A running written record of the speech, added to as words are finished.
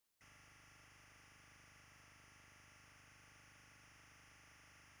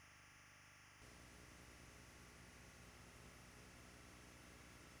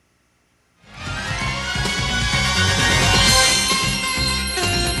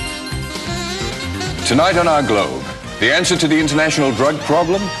Tonight on Our Globe, the answer to the international drug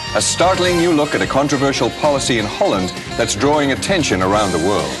problem, a startling new look at a controversial policy in Holland that's drawing attention around the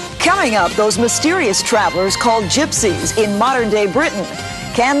world. Coming up, those mysterious travelers called gypsies in modern-day Britain.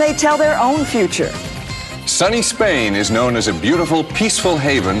 Can they tell their own future? Sunny Spain is known as a beautiful, peaceful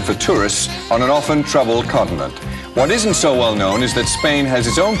haven for tourists on an often troubled continent. What isn't so well known is that Spain has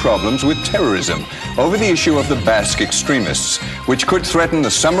its own problems with terrorism over the issue of the Basque extremists, which could threaten the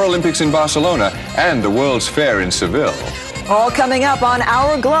Summer Olympics in Barcelona and the World's Fair in Seville. All coming up on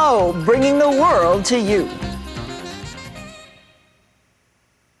Our Globe, bringing the world to you.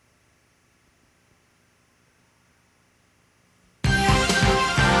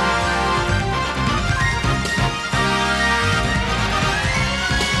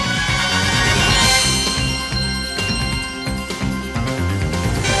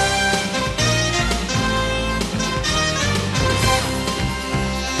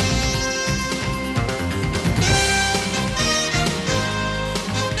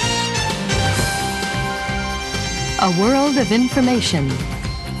 A world of information,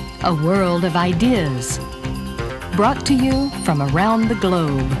 a world of ideas, brought to you from around the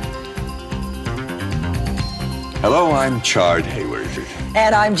globe. Hello, I'm Chard Hayward.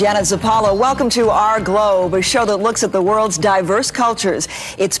 And I'm Janet Zappala. Welcome to Our Globe, a show that looks at the world's diverse cultures,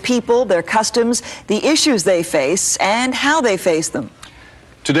 its people, their customs, the issues they face, and how they face them.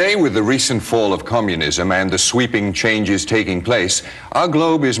 Today, with the recent fall of communism and the sweeping changes taking place, our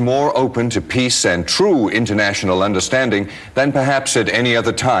globe is more open to peace and true international understanding than perhaps at any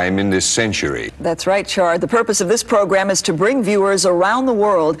other time in this century. That's right, Chard. The purpose of this program is to bring viewers around the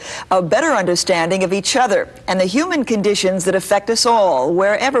world a better understanding of each other and the human conditions that affect us all,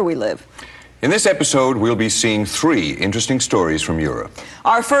 wherever we live. In this episode, we'll be seeing 3 interesting stories from Europe.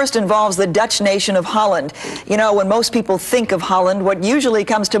 Our first involves the Dutch nation of Holland. You know, when most people think of Holland, what usually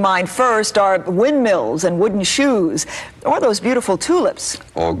comes to mind first are windmills and wooden shoes, or those beautiful tulips.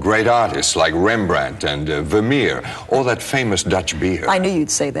 Or great artists like Rembrandt and Vermeer, or that famous Dutch beer. I knew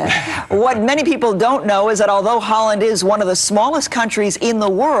you'd say that. What many people don't know is that although Holland is one of the smallest countries in the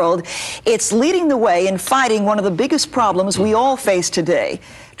world, it's leading the way in fighting one of the biggest problems we all face today: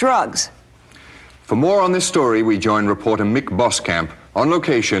 drugs. For more on this story, we join reporter Mick Boskamp on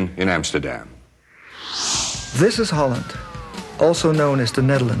location in Amsterdam. This is Holland, also known as the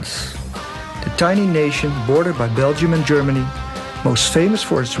Netherlands. The tiny nation bordered by Belgium and Germany, most famous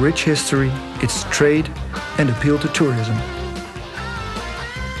for its rich history, its trade, and appeal to tourism.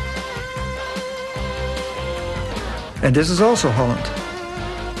 And this is also Holland,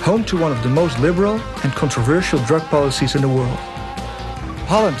 home to one of the most liberal and controversial drug policies in the world.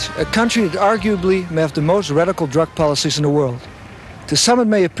 Holland, a country that arguably may have the most radical drug policies in the world. To some it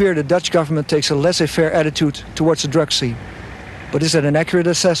may appear the Dutch government takes a laissez-faire attitude towards the drug scene. But is that an accurate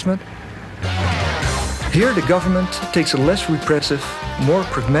assessment? Here the government takes a less repressive, more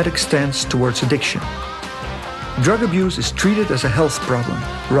pragmatic stance towards addiction. Drug abuse is treated as a health problem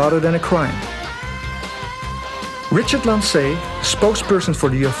rather than a crime. Richard Lancey, spokesperson for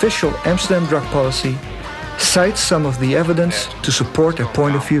the official Amsterdam drug policy, cites some of the evidence to support their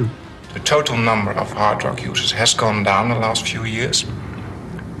point of view. The total number of hard drug users has gone down the last few years.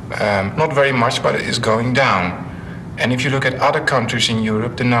 Not very much, but it is going down. And if you look at other countries in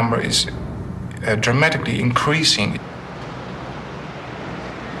Europe, the number is dramatically increasing.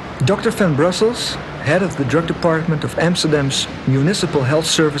 Dr. Van Brussels, head of the drug department of Amsterdam's Municipal Health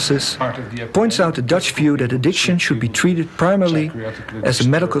Services, points out the Dutch view that addiction should be treated primarily as a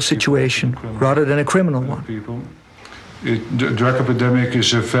medical situation rather than a criminal one. The drug epidemic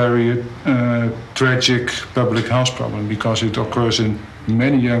is a very tragic public health problem because it occurs in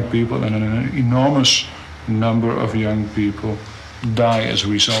many young people, and an enormous number of young people die as a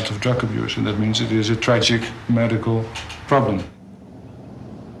result of drug abuse, and that means it is a tragic medical problem.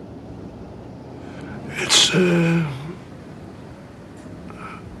 It's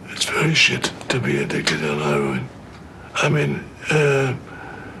very shit to be addicted on heroin. I mean,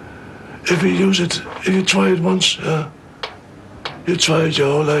 if you try it once, you try it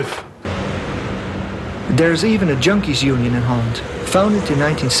your whole life. There's even a junkies union in Holland, founded in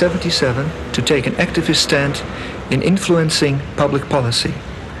 1977 to take an activist stand in influencing public policy.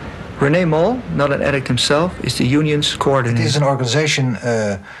 René Mol, not an addict himself, is the union's coordinator. It is an organization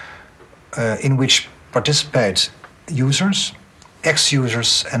in which participate users,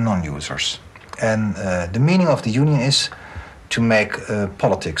 ex-users and non-users. And the meaning of the union is to make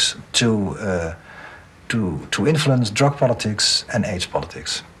politics, to influence drug politics and AIDS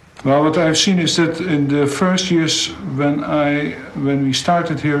politics. Well, what I've seen is that in the first years when we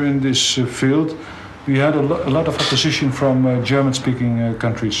started here in this field, we had a lot of opposition from German-speaking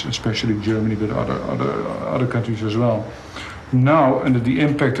countries, especially Germany, but other countries as well. Now, under the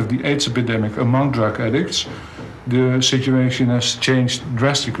impact of the AIDS epidemic among drug addicts, the situation has changed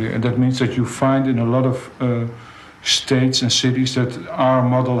drastically, and that means that you find in a lot of states and cities that our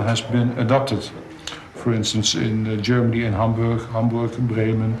model has been adopted. For instance, in Germany, in Hamburg,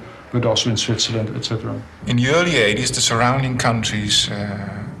 Bremen, but also in Switzerland, etc. In the early 80s, the surrounding countries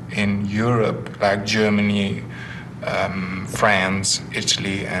in Europe, like Germany, France,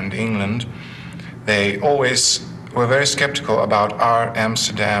 Italy, and England, they always were very skeptical about our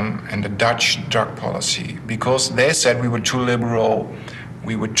Amsterdam and the Dutch drug policy, because they said we were too liberal,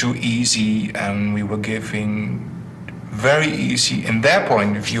 we were too easy, and we were giving very easy, in their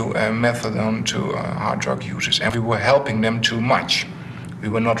point of view, methadone to hard drug users, and we were helping them too much. We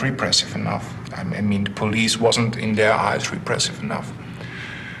were not repressive enough. I mean, the police wasn't, in their eyes, repressive enough.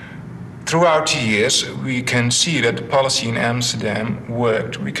 Throughout the years, we can see that the policy in Amsterdam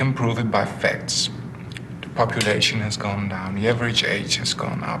worked. We can prove it by facts. The population has gone down, the average age has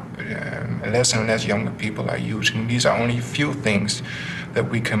gone up, less and less younger people are using. These are only a few things that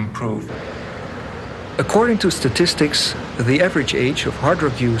we can prove. According to statistics, the average age of hard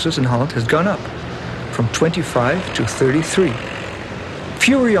drug users in Holland has gone up from 25 to 33.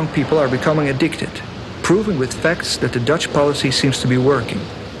 Fewer young people are becoming addicted, proving with facts that the Dutch policy seems to be working.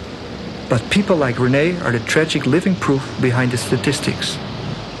 But people like René are the tragic living proof behind the statistics.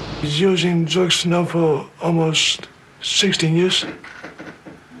 He's using drugs now for almost 16 years.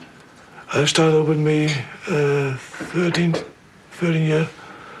 I started with me 13 years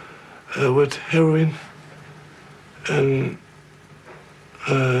with heroin, and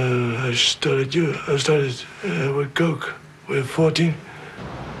I started with coke with 14.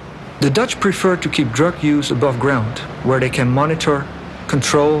 The Dutch prefer to keep drug use above ground, where they can monitor,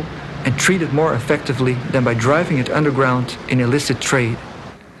 control, and treat it more effectively than by driving it underground in illicit trade.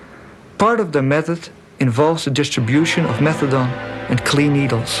 Part of the method involves the distribution of methadone and clean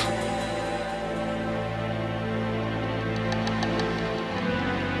needles.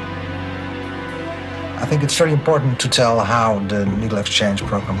 I think it's very important to tell how the needle exchange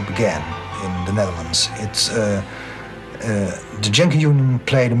program began in the Netherlands. The junkie union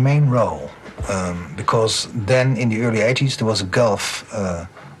played a main role because then in the early 80s there was a gulf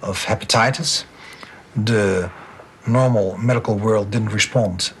of hepatitis. The normal medical world didn't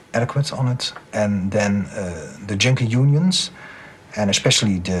respond adequate on it, and then the junkie unions, and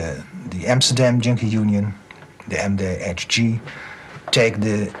especially the Amsterdam Junkie Union, the MDHG, take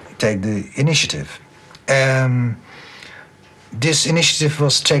the initiative. This initiative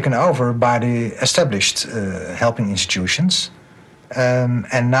was taken over by the established helping institutions,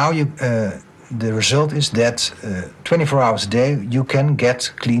 and now the result is that 24 hours a day you can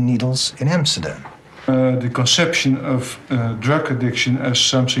get clean needles in Amsterdam. The conception of drug addiction as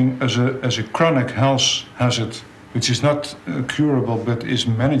something as a chronic health hazard, which is not curable but is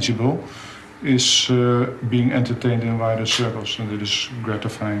manageable, is being entertained in wider circles, and it is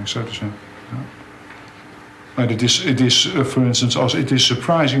gratifying, so to say. Yeah. And it is, for instance, also it is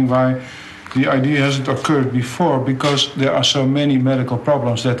surprising why the idea hasn't occurred before, because there are so many medical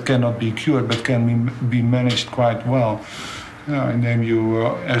problems that cannot be cured but can be managed quite well. I name you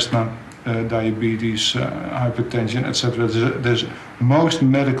asthma, diabetes, hypertension, etc. There's most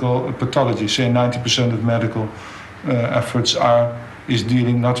medical pathology, say 90% of medical efforts is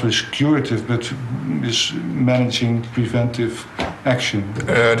dealing not with curative but with managing preventive action.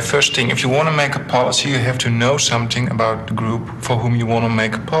 The first thing, if you want to make a policy, you have to know something about the group for whom you want to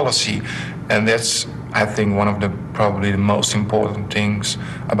make a policy. And that's, I think, one of probably the most important things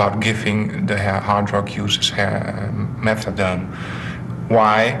about giving the hard drug users methadone.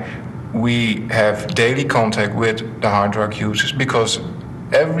 Why? We have daily contact with the hard drug users because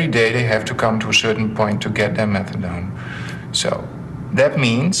every day they have to come to a certain point to get their methadone. So that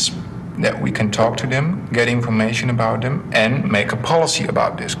means that we can talk to them, get information about them, and make a policy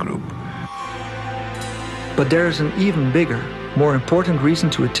about this group. But there is an even bigger, more important reason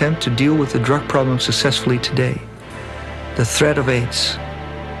to attempt to deal with the drug problem successfully today: the threat of AIDS.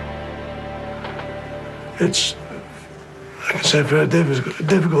 It's, I can say, very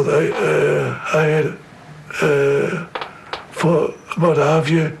difficult. I had for about a half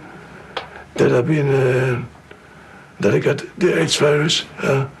year that I got the AIDS virus.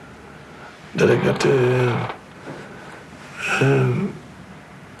 That I got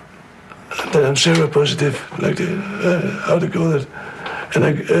that I'm seropositive, like how to call it, and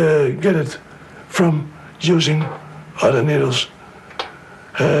I get it from using other needles,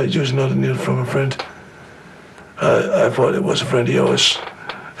 using other needles from a friend. I thought it was a friend. He always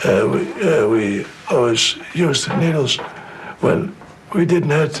we always used needles when we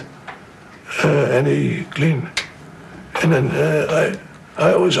didn't have any clean. And then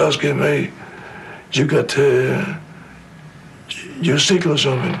I always ask him, hey, you got your sick or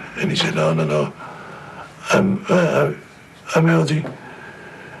something? And he said, no, I'm healthy.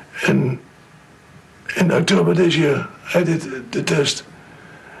 And in October this year, I did the test,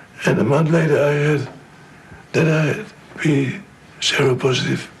 and a month later I had be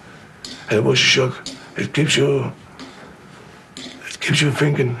seropositive, and it was a shock. It keeps you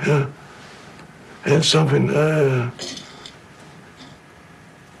thinking, yeah. And it's something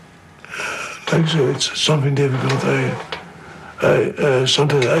like so. It's something difficult.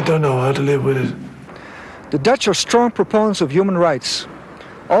 Sometimes I don't know how to live with it. The Dutch are strong proponents of human rights.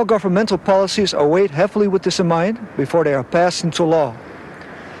 All governmental policies are weighed heavily with this in mind before they are passed into law.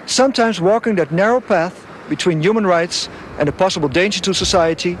 Sometimes walking that narrow path between human rights and a possible danger to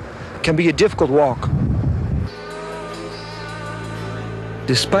society can be a difficult walk.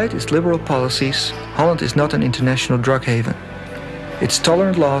 Despite its liberal policies, Holland is not an international drug haven. Its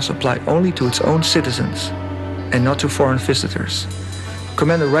tolerant laws apply only to its own citizens and not to foreign visitors.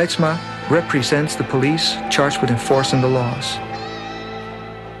 Commander Reitsma represents the police charged with enforcing the laws.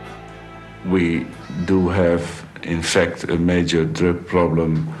 We do have, in fact, a major drug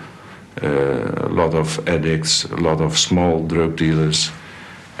problem. A lot of addicts, a lot of small drug dealers,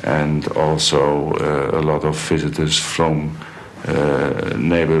 and also a lot of visitors from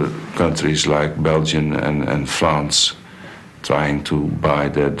neighbor countries like Belgium and France trying to buy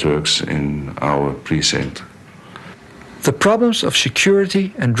their drugs in our precinct. The problems of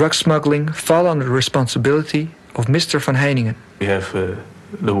security and drug smuggling fall under the responsibility of Mr. van Heiningen. We have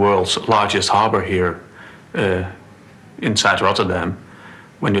the world's largest harbor here inside Rotterdam.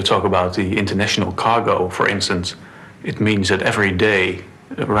 When you talk about the international cargo, for instance, it means that every day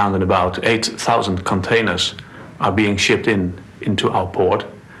around and about 8,000 containers are being shipped into our port.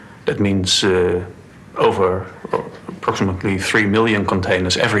 That means over approximately 3 million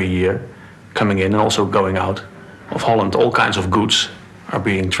containers every year coming in and also going out of Holland. All kinds of goods are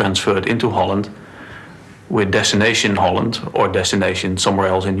being transferred into Holland with destination Holland or destination somewhere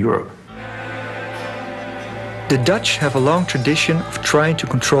else in Europe. The Dutch have a long tradition of trying to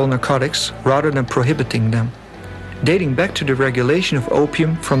control narcotics rather than prohibiting them, dating back to the regulation of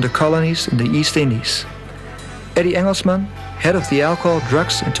opium from the colonies in the East Indies. Eddie Engelsman, head of the Alcohol,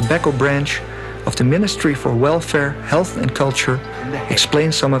 Drugs and Tobacco branch of the Ministry for Welfare, Health and Culture,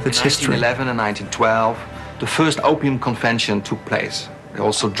 explains some of its history. In 1911 and 1912, the first opium convention took place. They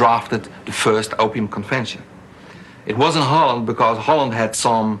also drafted the first opium convention. It was in Holland because Holland had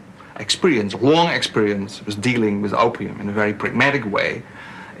some experience, long experience, with dealing with opium in a very pragmatic way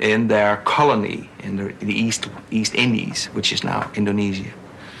in their colony in the East Indies, which is now Indonesia.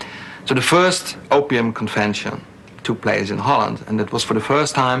 So the first opium convention took place in Holland, and it was for the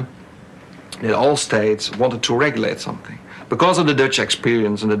first time that all states wanted to regulate something. Because of the Dutch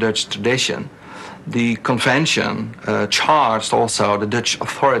experience and the Dutch tradition, the convention charged also the Dutch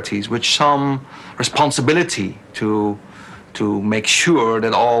authorities with some responsibility to make sure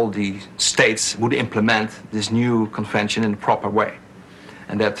that all the states would implement this new convention in the proper way.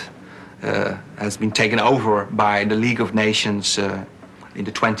 And that has been taken over by the League of Nations in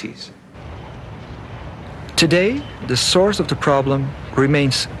the 20s. Today, the source of the problem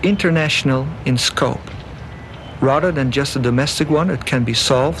remains international in scope, rather than just a domestic one that can be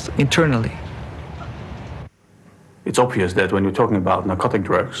solved internally. It's obvious that when you're talking about narcotic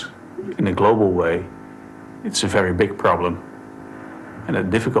drugs in a global way, it's a very big problem and a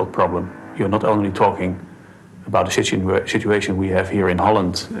difficult problem. You're not only talking about the situation we have here in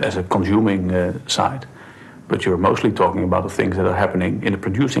Holland as a consuming side, but you're mostly talking about the things that are happening in the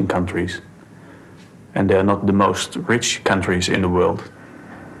producing countries. And they're not the most rich countries in the world.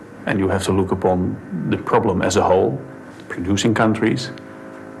 And you have to look upon the problem as a whole, the producing countries,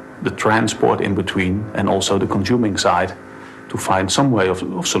 the transport in between, and also the consuming side, to find some way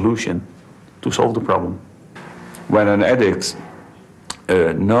of solution to solve the problem. When an addict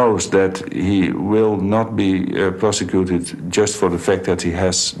knows that he will not be prosecuted just for the fact that he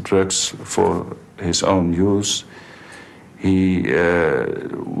has drugs for his own use, he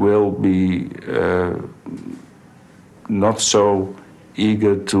will be not so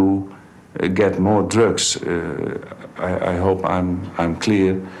eager to get more drugs. I hope I'm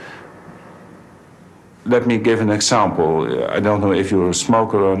clear. Let me give an example. I don't know if you're a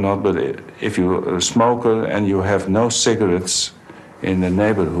smoker or not, but if you're a smoker and you have no cigarettes in the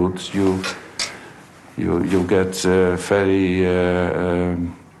neighborhood, you get very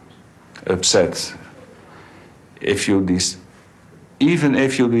upset. If even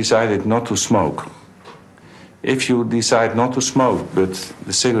if you decided not to smoke, if you decide not to smoke, but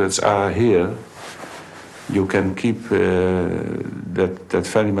the cigarettes are here, you can keep that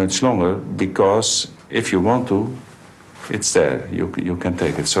very much longer, because if you want to, it's there. You can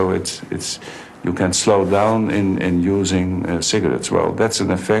take it. So you can slow down in using cigarettes. Well, that's an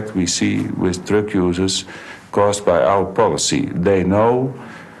effect we see with drug users caused by our policy. They know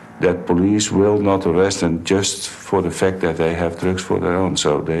that police will not arrest them just for the fact that they have drugs for their own.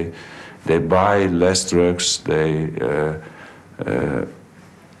 So they buy less drugs. They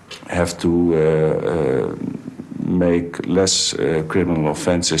have to make less criminal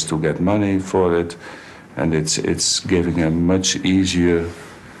offenses to get money for it, and it's giving a much easier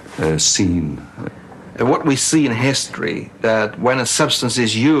scene. And what we see in history, that when a substance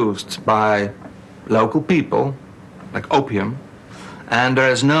is used by local people, like opium, and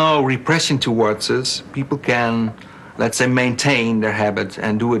there is no repression towards it, people can, let's say, maintain their habit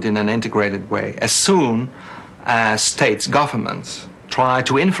and do it in an integrated way. As soon as states, governments, try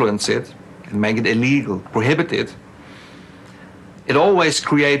to influence it and make it illegal, prohibit it, it always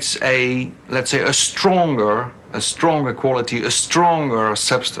creates a, let's say, a stronger quality, a stronger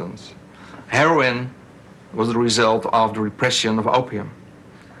substance. Heroin was the result of the repression of opium.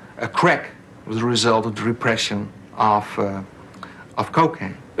 A crack was the result of the repression of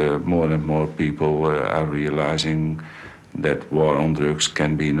cocaine. More and more people are realizing that war on drugs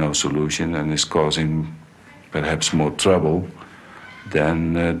can be no solution and is causing perhaps more trouble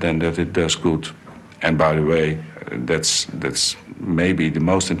than that it does good. And by the way, that's maybe the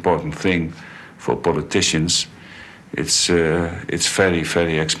most important thing for politicians. It's very,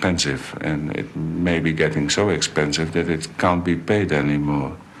 very expensive, and it may be getting so expensive that it can't be paid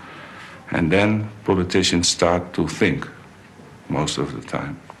anymore. And then politicians start to think most of the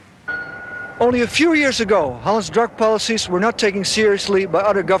time. Only a few years ago, Holland's drug policies were not taken seriously by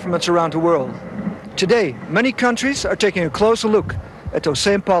other governments around the world. Today, many countries are taking a closer look at those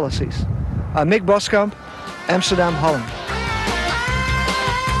same policies. I'm Mick Boskamp, Amsterdam, Holland.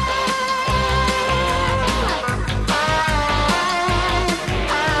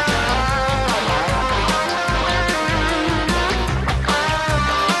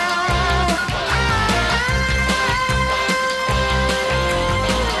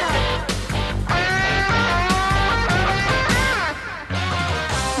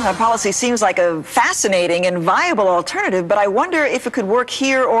 That policy seems like a fascinating and viable alternative, but I wonder if it could work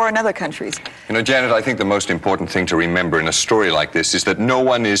here or in other countries. You know, Janet, I think the most important thing to remember in a story like this is that no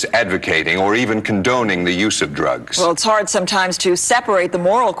one is advocating or even condoning the use of drugs. Well, it's hard sometimes to separate the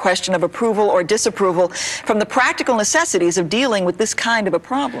moral question of approval or disapproval from the practical necessities of dealing with this kind of a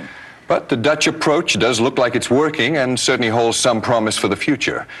problem. But the Dutch approach does look like it's working and certainly holds some promise for the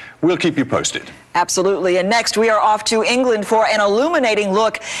future. We'll keep you posted. Absolutely. And next, we are off to England for an illuminating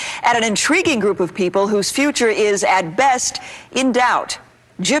look at an intriguing group of people whose future is, at best, in doubt.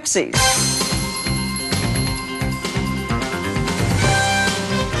 Gypsies.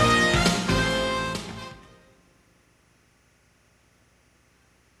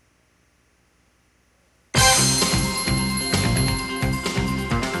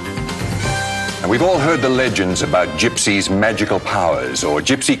 We've all heard the legends about gypsies' magical powers or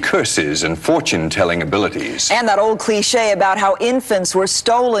gypsy curses and fortune-telling abilities. And that old cliche about how infants were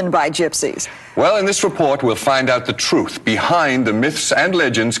stolen by gypsies. Well, in this report, we'll find out the truth behind the myths and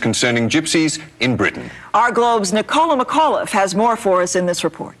legends concerning gypsies in Britain. Our Globe's Nicola McAuliffe has more for us in this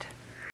report.